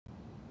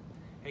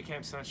Hey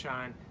Camp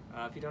Sunshine,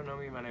 if you don't know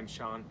me, my name's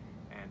Shawn,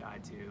 and I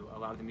do a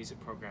lot of the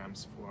music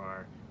programs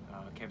for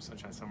Camp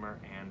Sunshine Summer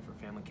and for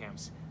family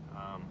camps.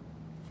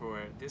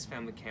 For this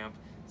family camp,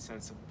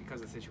 because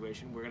of the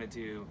situation, we're going to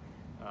do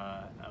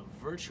a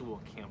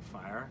virtual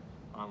campfire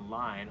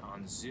online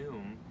on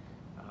Zoom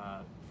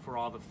for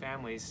all the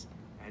families,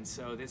 and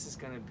so this is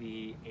going to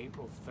be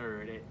April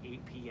 3rd at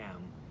 8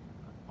 p.m.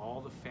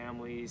 All the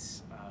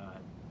families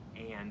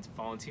and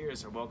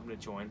volunteers are welcome to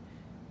join.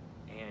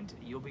 And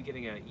you'll be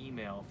getting an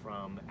email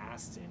from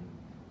Aston,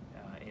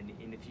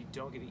 and if you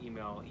don't get an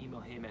email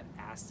him at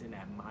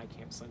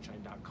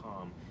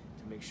aston@mycampsunshine.com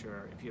to make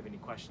sure if you have any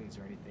questions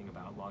or anything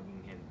about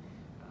logging in.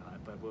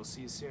 But we'll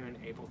see you soon,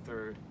 April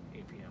 3rd,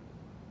 8 p.m.